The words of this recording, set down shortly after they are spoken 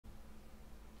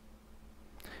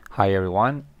Hi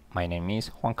everyone, my name is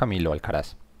Juan Camilo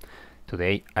Alcaraz.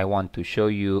 Today I want to show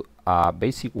you a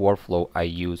basic workflow I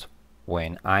use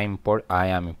when I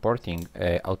am importing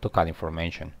AutoCAD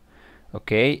information.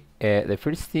 Okay, the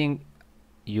first thing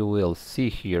you will see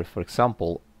here, for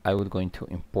example, I will going to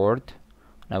import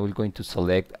and I will going to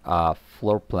select a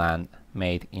floor plan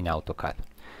made in AutoCAD.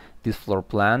 This floor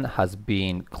plan has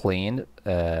been cleaned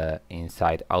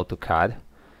inside AutoCAD,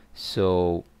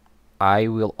 so I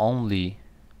will only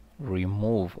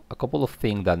remove a couple of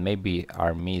things that maybe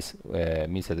are missed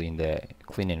in the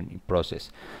cleaning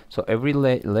process. So every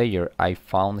layer I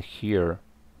found here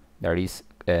that is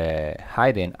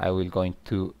hidden, I will going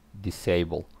to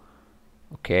disable.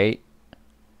 Okay,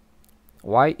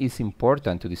 why is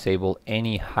important to disable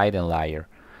any hidden layer?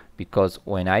 Because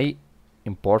when I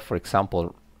import, for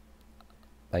example,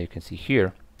 you can see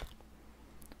here,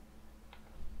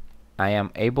 I am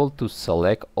able to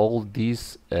select all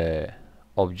these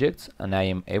objects and I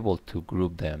am able to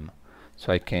group them.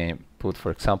 So I can put,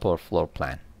 for example, a floor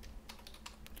plan.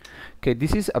 Okay,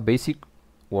 this is a basic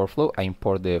workflow. I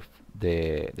import the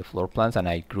floor plans and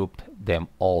I grouped them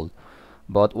all.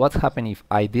 But what's happening if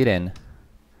I didn't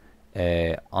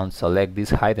unselect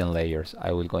these hidden layers?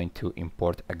 I will going to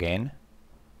import again.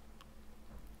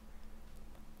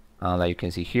 And like you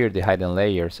can see here, the hidden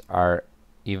layers are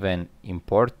even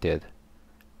imported.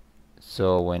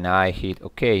 So when I hit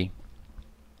OK,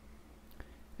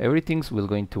 everything's will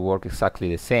going to work exactly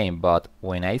the same. But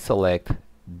when I select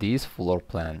this floor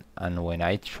plan and when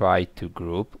I try to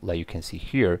group, like you can see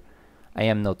here, I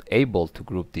am not able to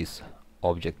group this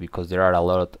object because there are a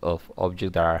lot of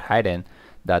objects that are hidden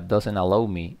that doesn't allow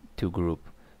me to group.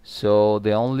 So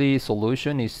the only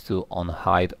solution is to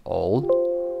unhide all,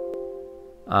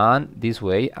 and this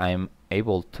way I'm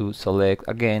able to select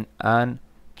again and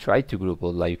try to group.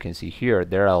 But like you can see here,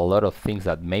 there are a lot of things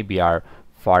that maybe are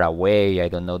far away. I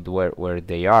don't know where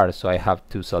they are, so I have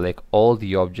to select all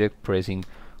the object pressing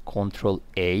Ctrl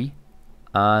A,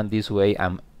 and this way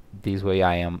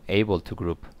I am able to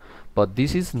group. But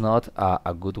this is not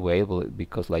a good way,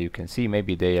 because like you can see,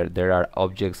 maybe there are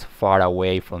objects far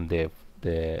away from the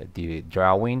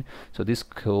drawing, so this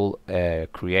could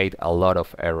create a lot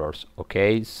of errors.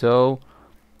 Okay, so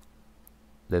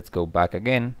let's go back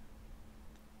again,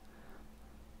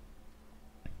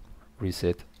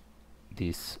 reset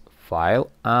this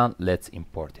file, and let's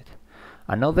import it.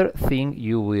 Another thing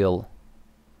you will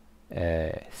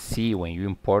see when you're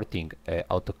importing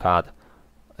AutoCAD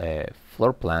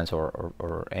floor plans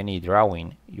or any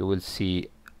drawing, you will see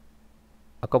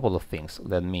a couple of things.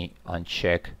 Let me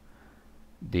uncheck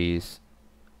these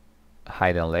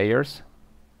hidden layers.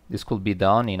 This could be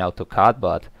done in AutoCAD,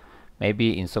 but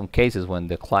maybe in some cases when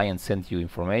the client sent you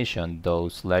information,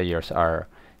 those layers are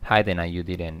hidden and you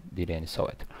didn't saw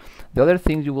it. The other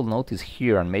thing you will notice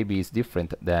here, and maybe it's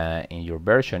different than in your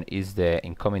version, is the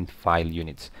incoming file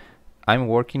units. I'm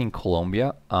working in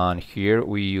Colombia, and here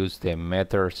we use the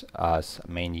meters as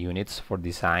main units for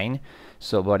design.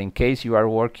 So, but in case you are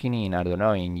working in, I don't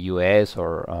know, in US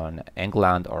or on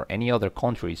England or any other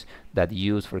countries that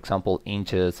use, for example,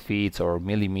 inches, feet, or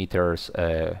millimeters,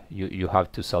 you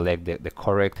have to select the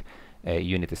correct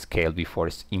unit scale before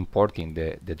importing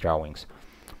the drawings.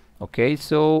 Okay,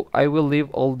 so I will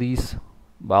leave all these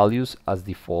values as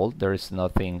default. There is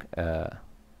nothing that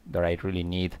I really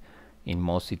need in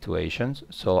most situations,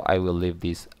 so I will leave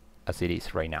this as it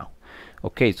is right now.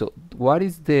 Okay, so what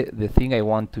is the thing I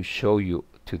want to show you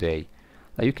today?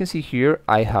 Now you can see here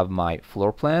I have my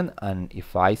floor plan, and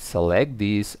if I select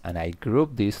this and I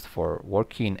group this for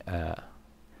working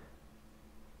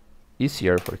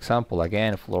easier, for example,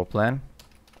 again, floor plan,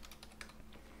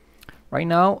 right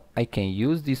now I can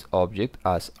use this object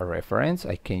as a reference.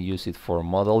 I can use it for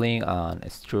modeling and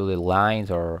extruded lines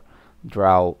or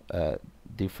draw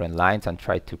different lines and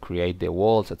try to create the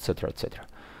walls, etc., etc.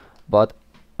 But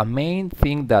a main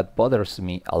thing that bothers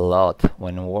me a lot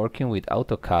when working with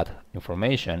AutoCAD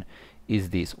information is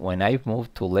this. When I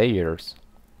move to layers,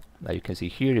 like you can see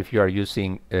here, if you are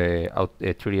using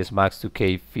 3ds Max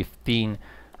 2K15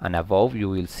 and above, you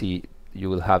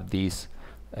will have these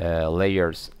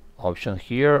layers option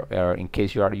here, or in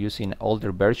case you are using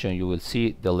older version, you will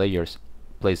see the layers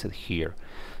placed here.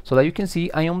 So that you can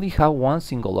see, I only have one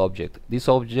single object. This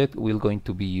object will going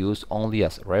to be used only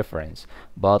as reference,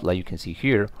 but like you can see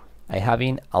here, I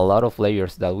having a lot of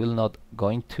layers that will not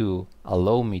going to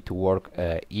allow me to work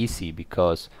easy,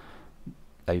 because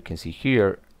like you can see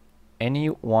here, any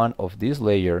one of these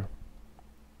layer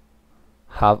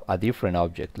have a different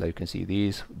object. Like you can see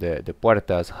these, the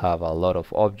puertas have a lot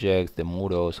of objects, the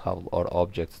muros have other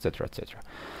objects, etc., etc.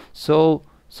 So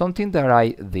something that I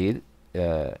did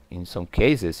in some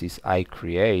cases is I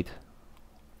create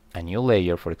a new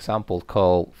layer, for example,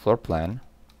 called floor plan,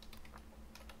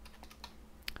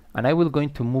 and I will going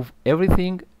to move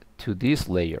everything to this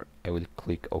layer. I will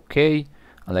click OK,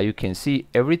 and like you can see,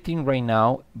 everything right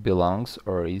now belongs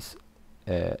or is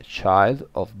a child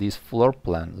of this floor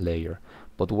plan layer.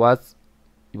 But what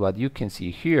you can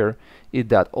see here is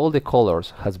that all the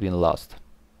colors has been lost.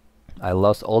 I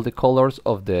lost all the colors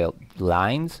of the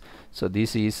lines, so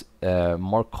this is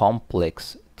more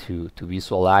complex to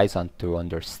visualize and to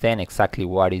understand exactly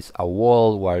what is a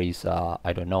wall, what is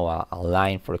I don't know, a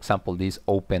line, for example, this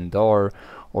open door,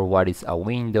 or what is a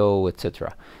window,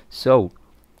 etc. So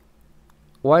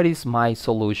what is my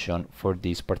solution for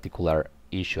this particular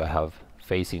issue I have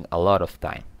facing a lot of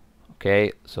time?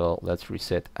 Okay, so let's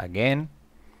reset again,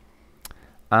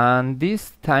 and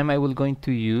this time I will going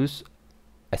to use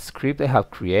a script I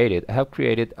have created. I have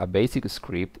created a basic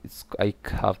script. I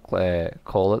have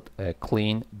called it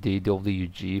clean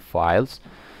DWG files.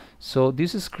 So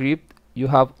this script, you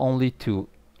have only to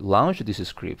launch this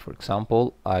script. For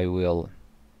example, I will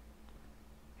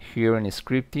here in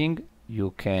scripting,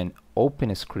 you can open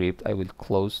a script. I will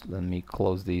close. Let me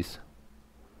close this.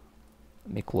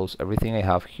 Let me close everything I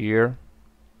have here.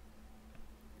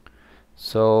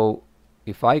 So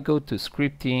if I go to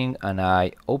scripting and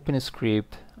I open a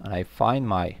script and I find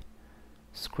my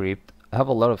script, I have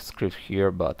a lot of scripts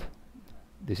here, but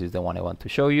this is the one I want to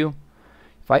show you.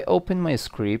 If I open my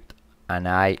script and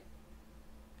I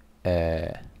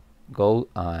go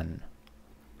and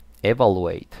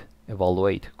evaluate,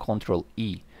 Control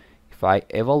E. If I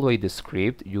evaluate the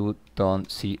script, you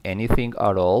don't see anything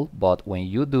at all, but when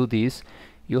you do this,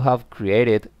 you have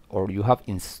created or you have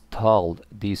installed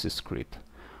this script.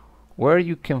 Where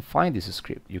you can find this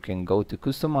script, you can go to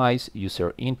Customize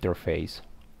User Interface.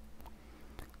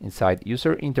 Inside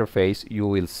User Interface, you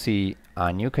will see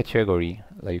a new category.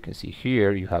 Like you can see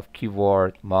here, you have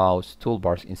keyboard, mouse,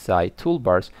 toolbars. Inside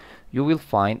toolbars, you will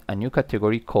find a new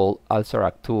category called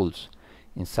Alsarac Tools.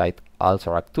 Inside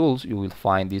Alsarac Tools, you will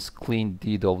find this clean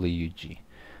DWG.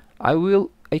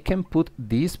 I can put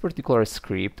this particular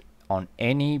script on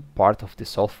any part of the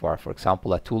software, for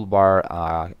example, a toolbar,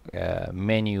 a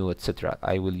menu, etc.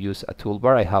 I will use a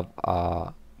toolbar. I have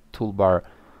a toolbar.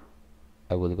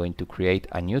 I will going to create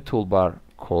a new toolbar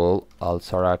called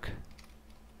Alsarac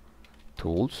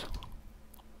Tools.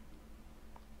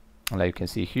 And like you can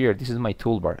see here, this is my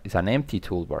toolbar. It's an empty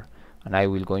toolbar, and I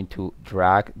will going to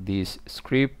drag this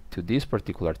script to this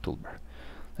particular toolbar.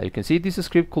 Like you can see, this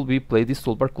script could be placed. This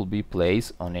toolbar could be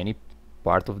placed on any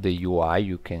part of the UI.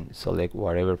 You can select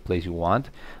whatever place you want,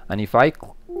 and if I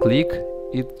click,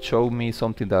 it shows me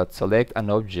something that select an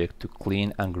object to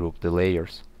clean and group the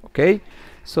layers. Okay,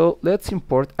 so let's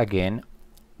import again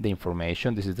the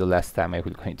information. This is the last time I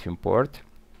will going to import.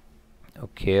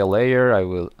 Okay, layer, I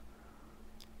will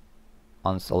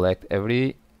unselect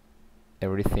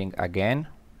everything again.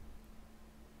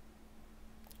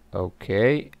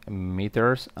 Okay,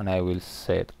 meters, and I will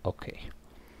set okay.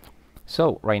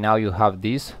 So right now you have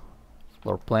this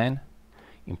floor plan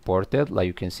imported. Like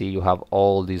you can see, you have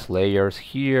all these layers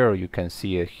here. You can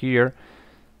see it here.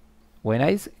 When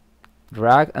I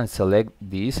drag and select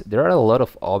this, there are a lot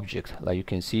of objects. Like you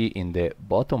can see in the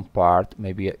bottom part,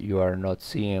 maybe you are not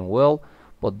seeing well,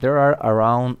 but there are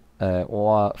around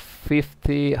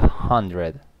 50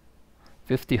 100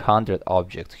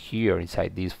 objects here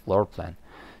inside this floor plan.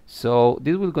 So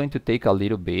this will going to take a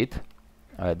little bit.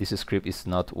 This script is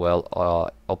not well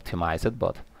optimized,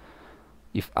 but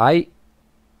if I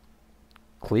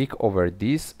click over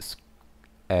this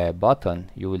button,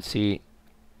 you will see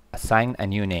assign a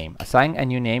new name. Assign a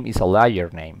new name is a layer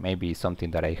name, maybe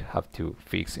something that I have to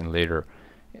fix in later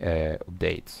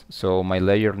updates. So my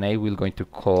layer name will going to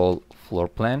call floor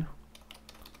plan,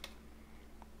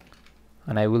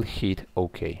 and I will hit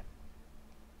OK.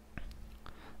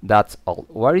 That's all.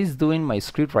 What is doing my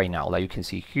script right now? Like you can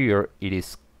see here, it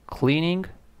is cleaning,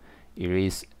 it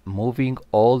is moving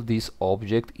all these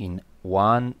objects in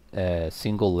one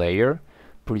single layer,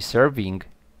 preserving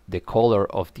the color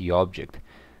of the object.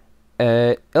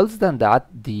 Else than that,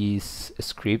 this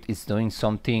script is doing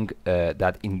something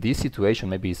that in this situation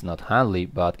maybe is not handy,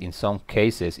 but in some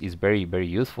cases is very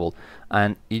useful,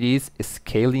 and it is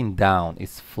scaling down.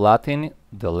 It's flattening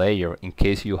the layer in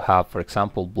case you have, for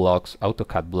example, blocks,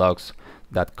 AutoCAD blocks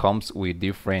that comes with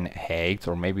different heights,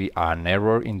 or maybe an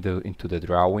error into the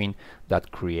drawing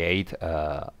that create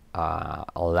a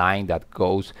line that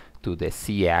goes to the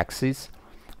Z-axis.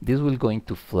 This will going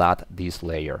to flat this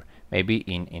layer. Maybe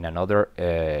in another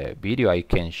video I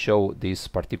can show these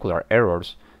particular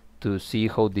errors to see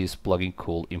how this plugin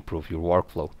could improve your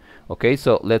workflow. Okay,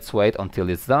 so let's wait until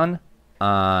it's done,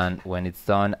 and when it's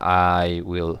done I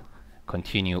will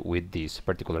continue with this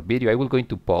particular video. I will going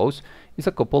to pause. It's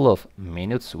a couple of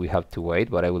minutes we have to wait,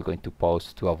 but I will going to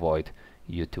pause to avoid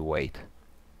you to wait.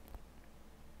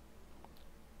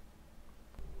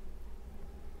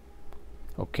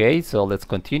 Okay, so let's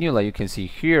continue. Like you can see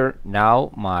here,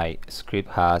 now my script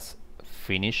has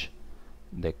finished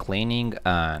the cleaning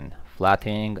and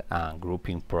flattening and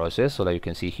grouping process. So that you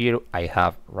can see here, I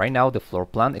have right now the floor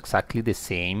plan exactly the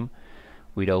same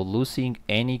without losing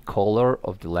any color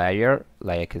of the layer.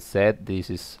 Like I said, this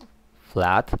is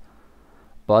flat,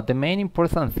 but the main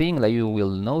important thing that you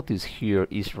will notice here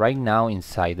is right now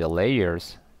inside the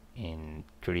layers in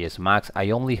 3ds Max, I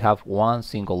only have one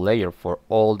single layer for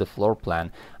all the floor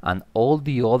plan, and all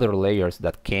the other layers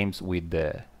that came with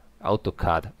the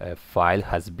AutoCAD file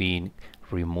has been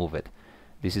removed.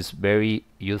 This is very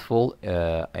useful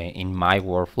in my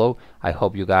workflow. I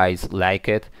hope you guys like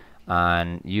it,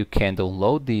 and you can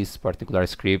download this particular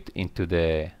script into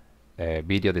the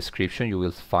video description. You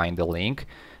will find the link.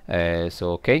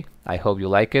 So okay, I hope you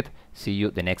like it. See you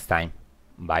the next time.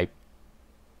 Bye.